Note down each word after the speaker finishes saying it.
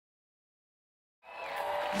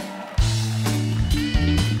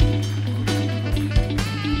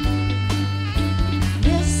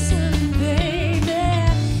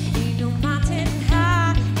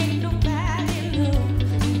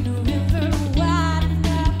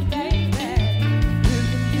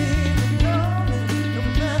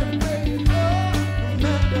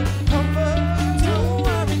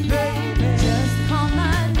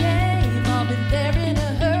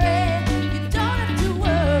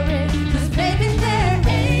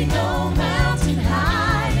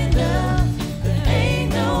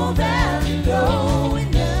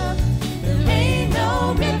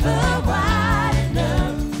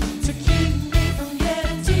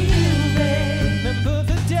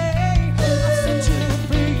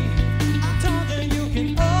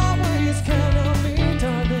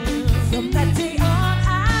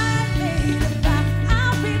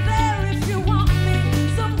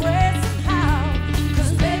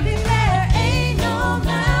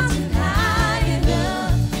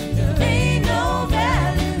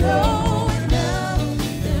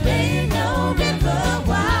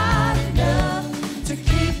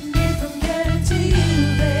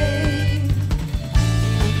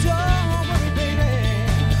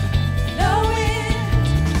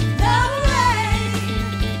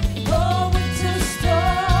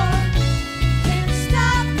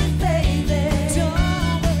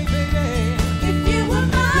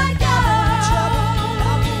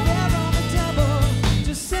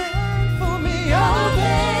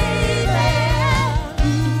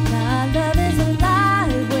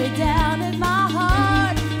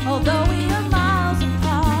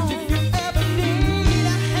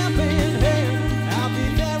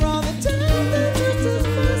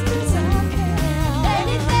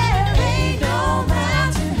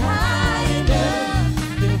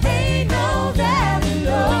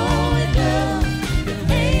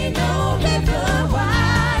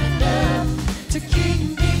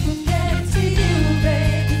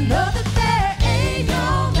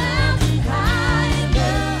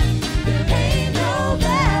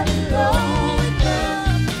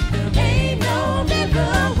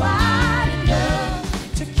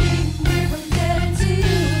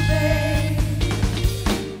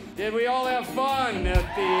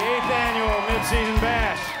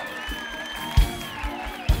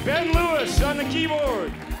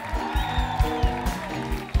keyboard.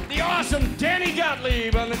 The awesome Danny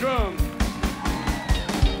Gottlieb on the drums.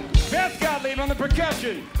 Beth Gottlieb on the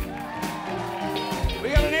percussion. We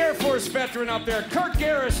got an Air Force veteran up there, Kirk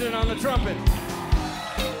Garrison on the trumpet.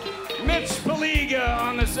 Mitch Paliga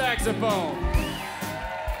on the saxophone.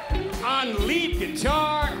 On lead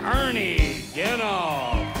guitar, Ernie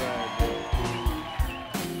Genoff.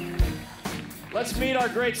 Let's meet our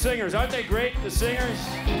great singers. Aren't they great, the singers?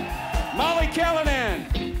 Molly Callanan.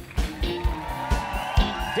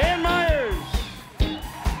 Dan Myers.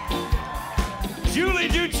 Julie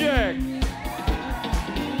Ducek.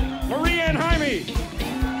 Marie Ann Jaime.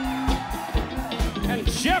 And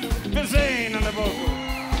Jeff Bizane on the vocals.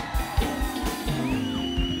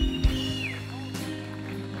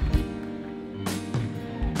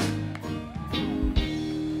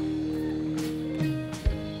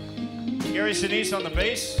 Gary Sinise on the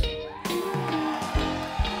bass.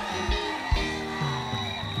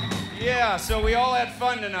 Yeah, so we all had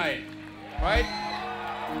fun tonight, right?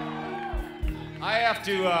 I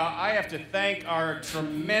have to thank our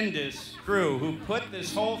tremendous crew who put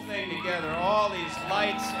this whole thing together. All these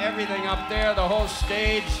lights, everything up there, the whole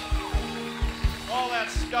stage, all that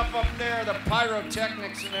stuff up there, the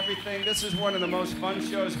pyrotechnics and everything. This is one of the most fun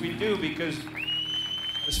shows we do because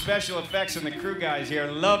the special effects and the crew guys here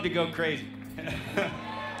love to go crazy.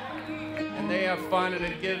 And they have fun, and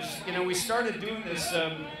it gives, you know, we started doing this,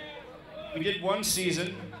 we did one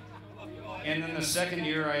season, and then the second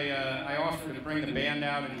year I offered to bring the band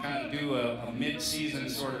out and kind of do a mid-season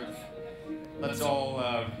sort of, let's all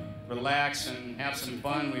relax and have some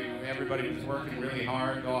fun. Everybody was working really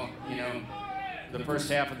hard, you know, the first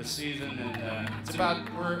half of the season, and it's about,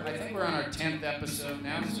 I think we're on our 10th episode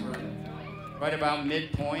now, so we're right about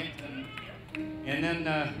midpoint. And then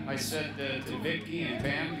I said to Vicki and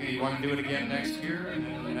Pam, you want to do it again next year, and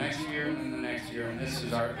then the next year, and then the next year. And this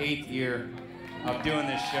is our 8th year of doing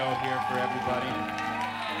this show here for everybody.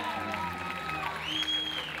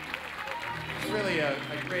 It's really a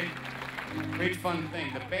great fun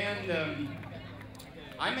thing. The band,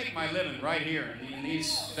 I make my living right here in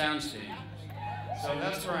these sound stages. So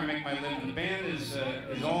that's where I make my living. The band is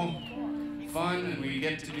all fun, and we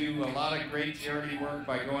get to do a lot of great charity work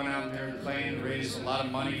by going out there and playing and raise a lot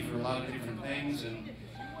of money for a lot of different things, and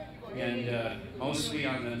mostly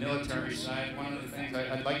on the military side. One of the things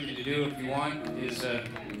I'd like you to do, if you want, is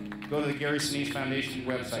go to the Gary Sinise Foundation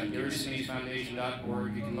website,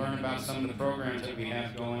 GarySiniseFoundation.org. You can learn about some of the programs that we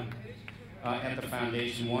have going at the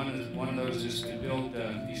foundation. One of those is to build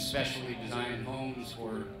these specially designed homes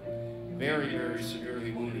for very, very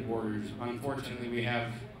severely wounded warriors. Unfortunately, we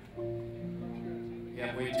have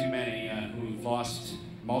way too many who've lost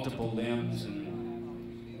multiple limbs,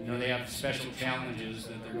 and you know they have special challenges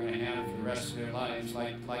that they're going to have for the rest of their lives,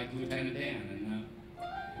 like Lieutenant Dan.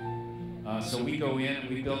 And so we go in and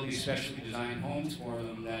we build these specially designed homes for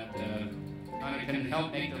them that kind of can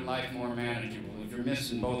help make their life more manageable. If you're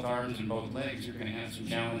missing both arms and both legs, you're going to have some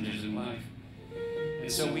challenges in life.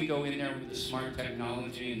 And so we go in there with the smart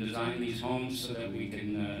technology and design these homes so that we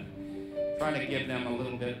can trying to give them a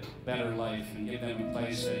little bit better life and give them a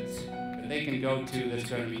place that they can go to that's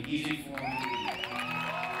going to be easy for them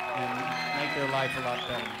and make their life a lot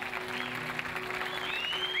better.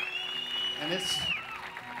 And it's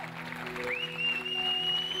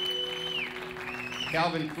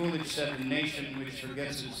Calvin Coolidge said, "The nation which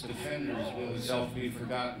forgets its defenders will itself be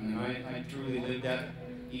forgotten." And I truly live that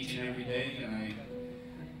each and every day, and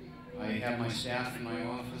I have my staff in my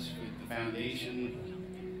office with the foundation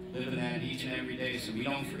living that each and every day, so we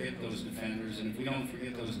don't forget those defenders, and if we don't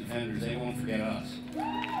forget those defenders, they won't forget us.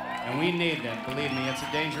 And we need them, believe me, it's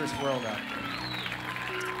a dangerous world out there.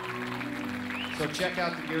 So check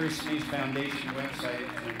out the Gary Sinise Foundation website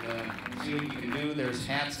and see what you can do. There's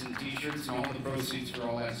hats and t-shirts, and all the proceeds for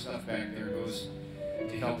all that stuff back there goes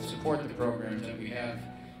to help support the programs that we have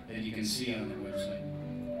that you can see on the website.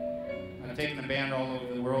 I've taken the band all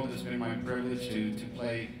over the world. It's been my privilege to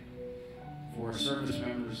play for service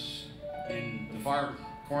members in the far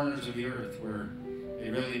corners of the earth where they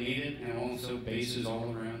really need it, and also bases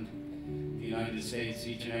all around the United States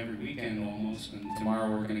each and every weekend almost. And tomorrow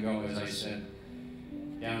we're going to go, as I said,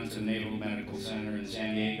 down to the Naval Medical Center in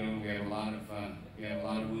San Diego. We have a lot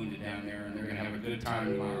of wounded down there, and they're going to have a good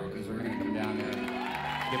time tomorrow because we're going to come down there and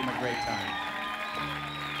give them a great time.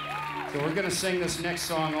 So we're going to sing this next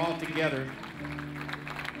song all together.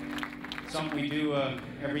 Something we do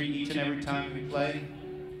each and every time we play.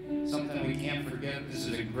 Something we can't forget. This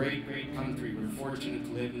is a great, great country. We're fortunate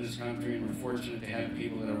to live in this country, and we're fortunate to have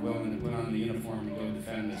people that are willing to put on the uniform and go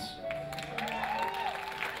defend us.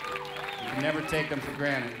 We can never take them for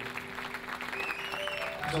granted.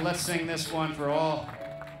 So let's sing this one for our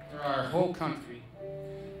whole country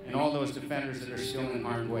and all those defenders that are still in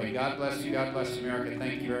harm's way. God bless you. God bless America.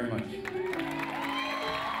 Thank you very much.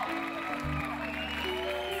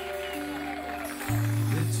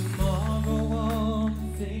 If tomorrow all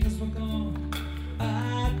the things were gone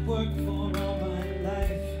I'd worked for all my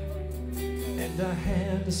life, and I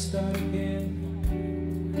had to start again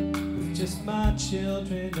with just my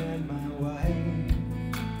children and my wife.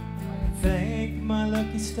 Thank my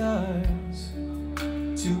lucky stars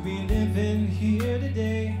to be living here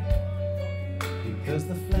today, because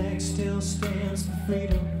the flag still stands for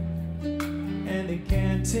freedom and they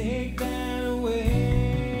can't take that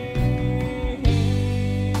away.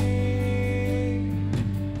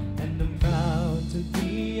 And I'm proud to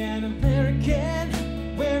be an American,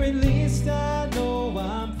 where at least I know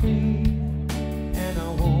I'm free. And I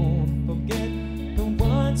won't forget the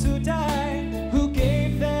ones who died, who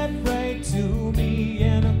gave that right to me.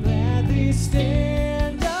 And I'll gladly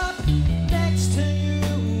stand up next to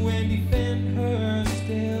you and defend her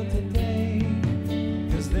still today,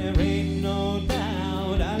 'cause there ain't no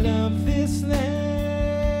doubt I love this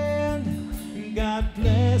land. God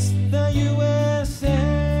bless the USA.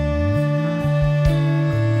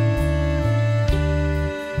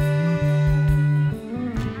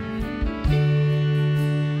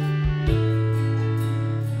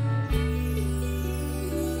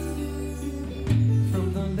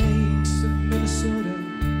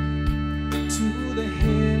 To the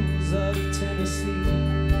hills of Tennessee,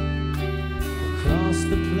 across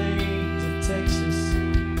the plains of Texas,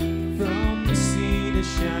 from the sea to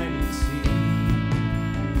shining sea,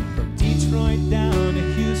 from Detroit down